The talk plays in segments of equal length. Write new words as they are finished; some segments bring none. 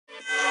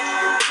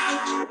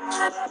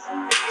Keep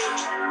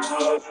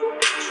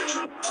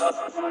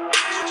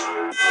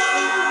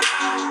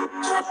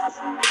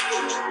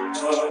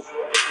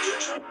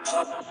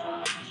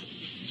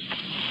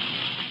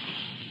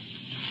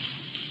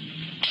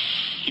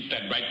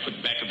that right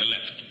foot back of the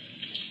left.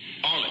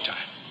 All the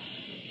time.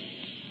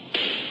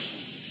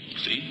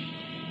 See?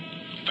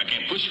 If I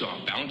can't push you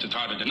off balance, it's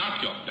harder to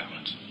knock you off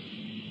balance.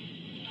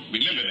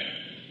 Remember that.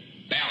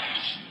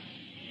 Balance.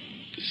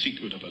 The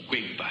secret of a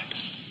great fighter.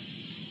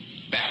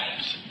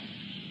 Balance.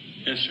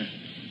 Yes, sir.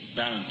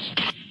 Balance.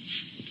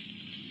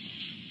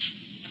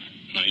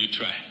 Now you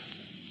try.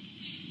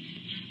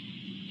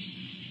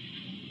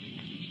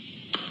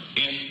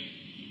 In.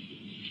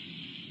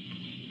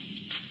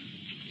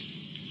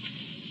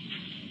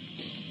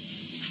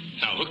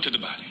 Now hook to the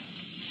body.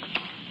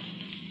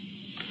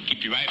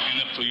 Keep your right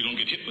hand up so you don't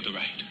get hit with the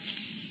right.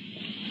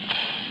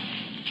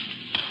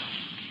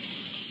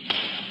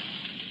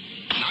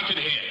 Now to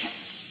the head.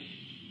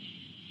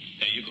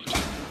 There you go.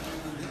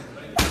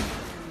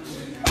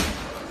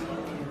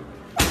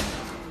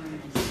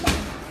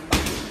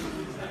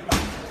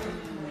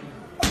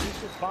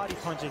 Vicious body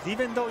punches.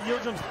 Even though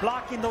Yildirim's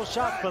blocking those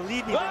shots,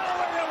 believe me.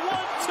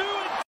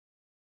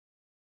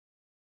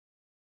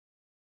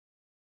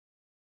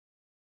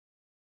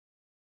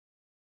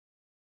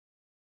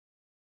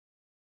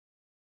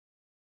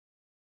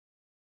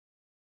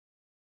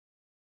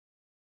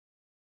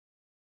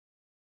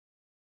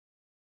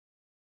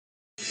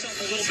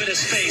 A little bit of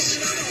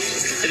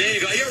space. There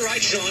you go. You're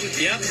right, Sean.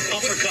 Yep.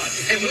 Uppercut.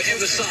 And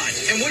the side.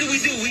 And what do? We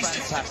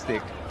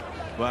fantastic.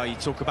 Well, you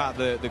talk about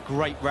the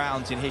great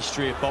rounds in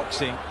history of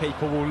boxing.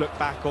 People will look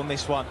back on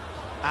this one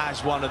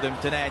as one of them.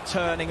 Donaire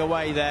turning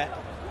away there.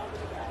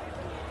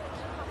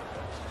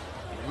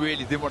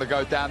 Really didn't want to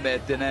go down there,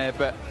 Donaire,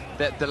 but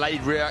that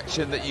delayed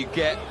reaction that you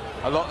get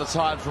a lot of the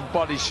time from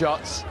body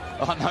shots.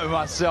 I know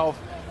myself,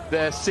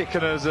 they're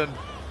sickeners, and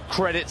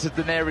credit to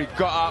Donaire, he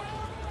got up.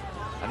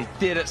 And he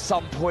did at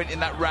some point in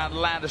that round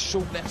land a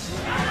short left.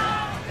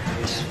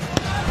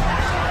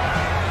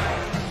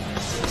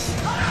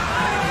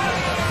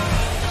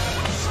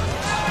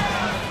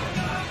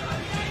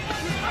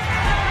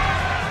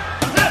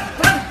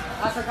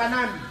 Asa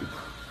kanan.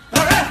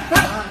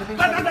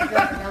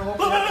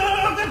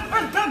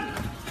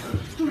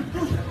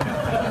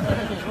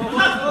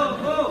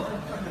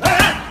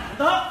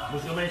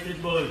 Gusto main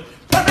streetball.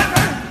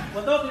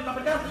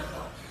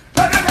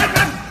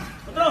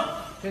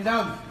 Sit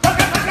down.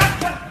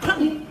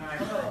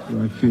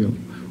 I feel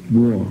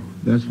war.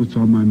 That's what's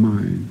on my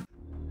mind.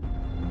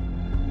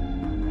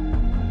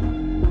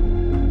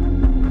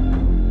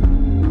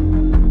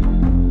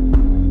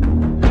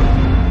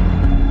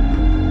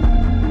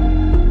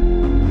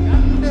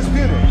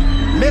 Undisputed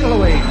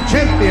middleweight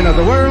champion of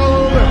the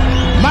world,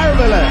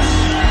 Marvelous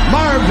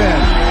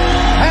Marvin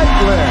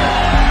Hagler.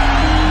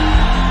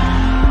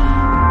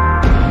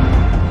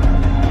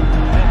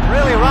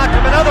 Really rocked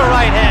him another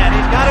right hand.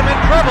 He's got him in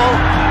trouble.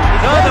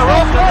 He's on the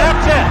ropes, and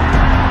that's it.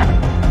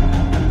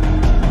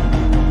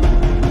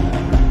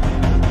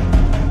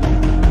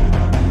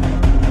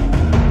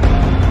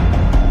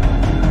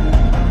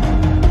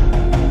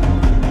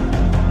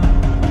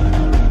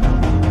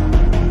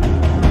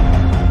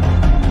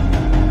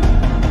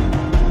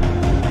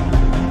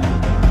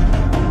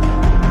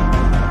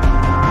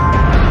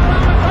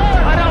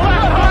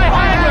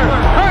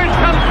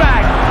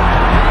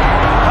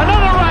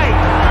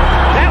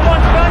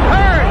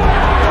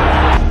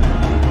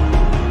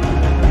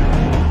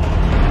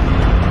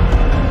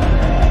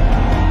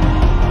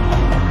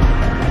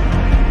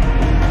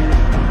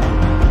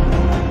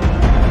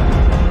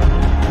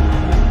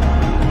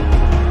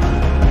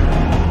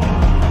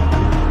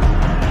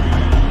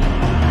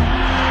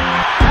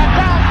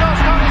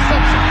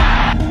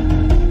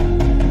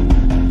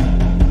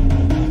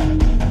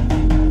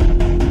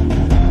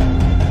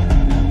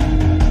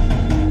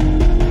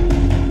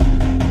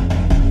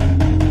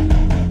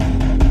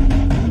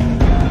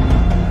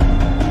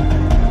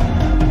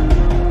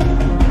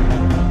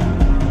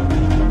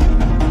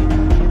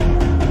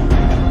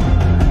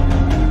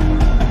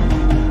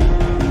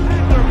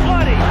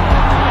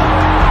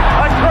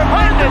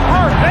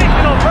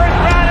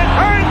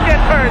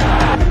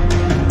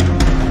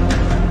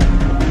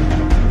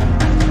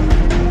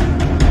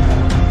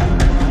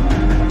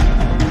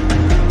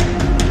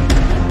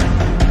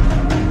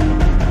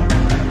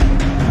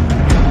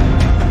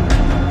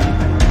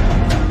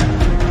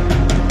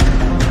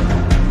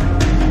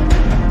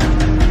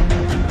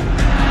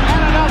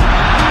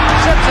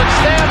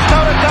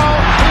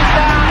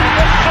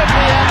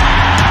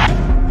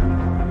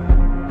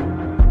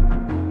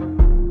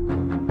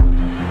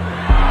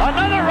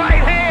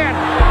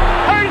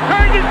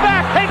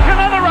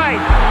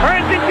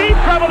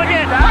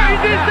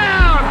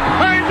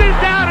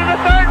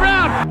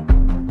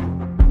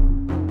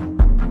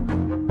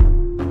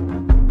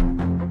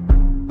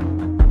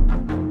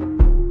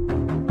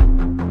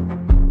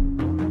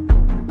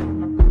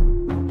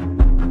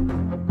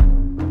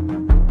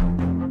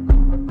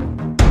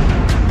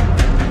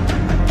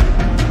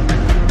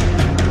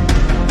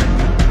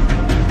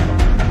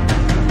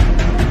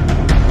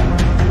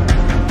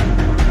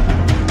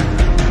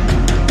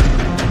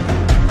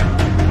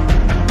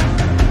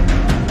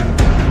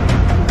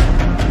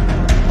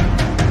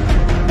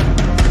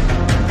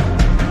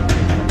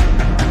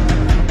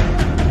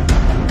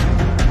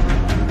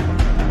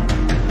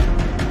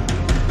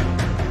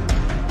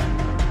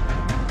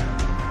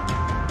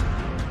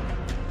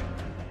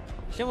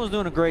 Schimel's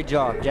doing a great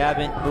job,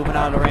 jabbing, moving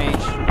out of the range.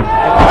 That's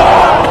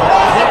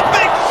a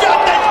big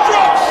shot that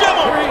struck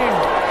Schimmel!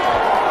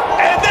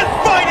 And this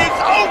fight is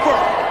over!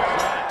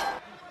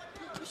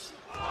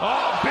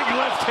 Oh, big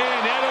left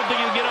hand. I don't think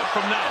he'll get up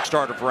from that.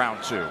 Start of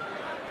round 2.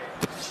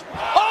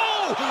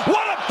 Oh,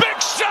 what a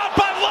big shot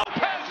by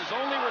Lopez! His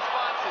only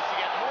response is to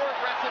get more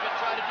aggressive and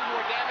try to do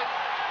more damage,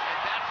 and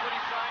that's what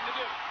he's trying to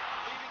do,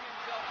 leaving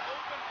himself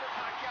open for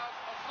Pacquiao's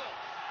assault.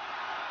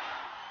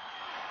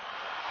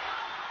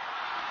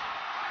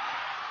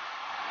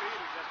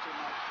 Speed is just too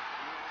much.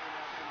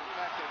 And the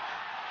fact that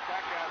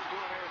Pacquiao's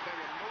doing everything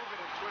and moving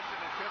and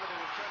twisting and pivoting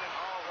and turning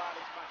all while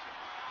he's punching.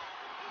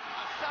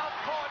 A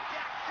southpaw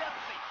Jack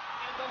Dempsey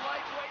in the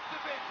lightweight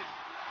division.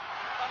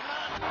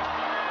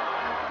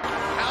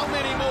 How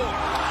many more?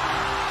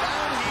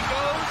 Down he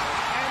goes,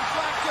 and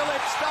Dracula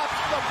stops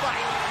the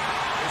fight.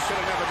 They should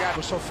have never got.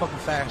 We're so fucking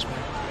fast,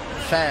 man.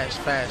 Fast.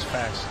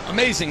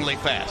 Amazingly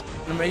fast.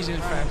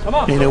 Amazingly fast. Come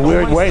on. In a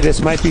weird way,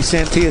 this might be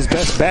Santia's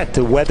best bet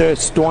to weather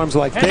storms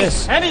like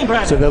this,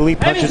 so that Lee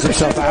punches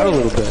himself out a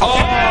little bit. Oh,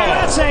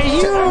 that's a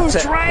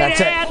huge right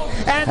hand,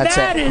 and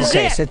that is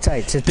okay, it. Sit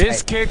tight.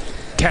 this kid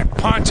can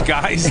punch,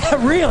 guys.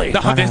 Really?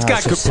 No, this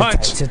guy could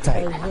punch. Sit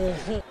tight.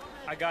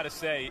 I gotta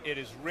say, it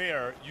is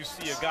rare you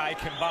see a guy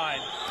combine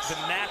the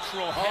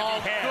natural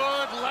heavy hand.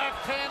 Good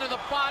left hand to the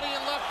body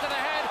and left to the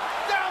head.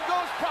 Down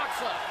goes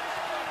Proxla.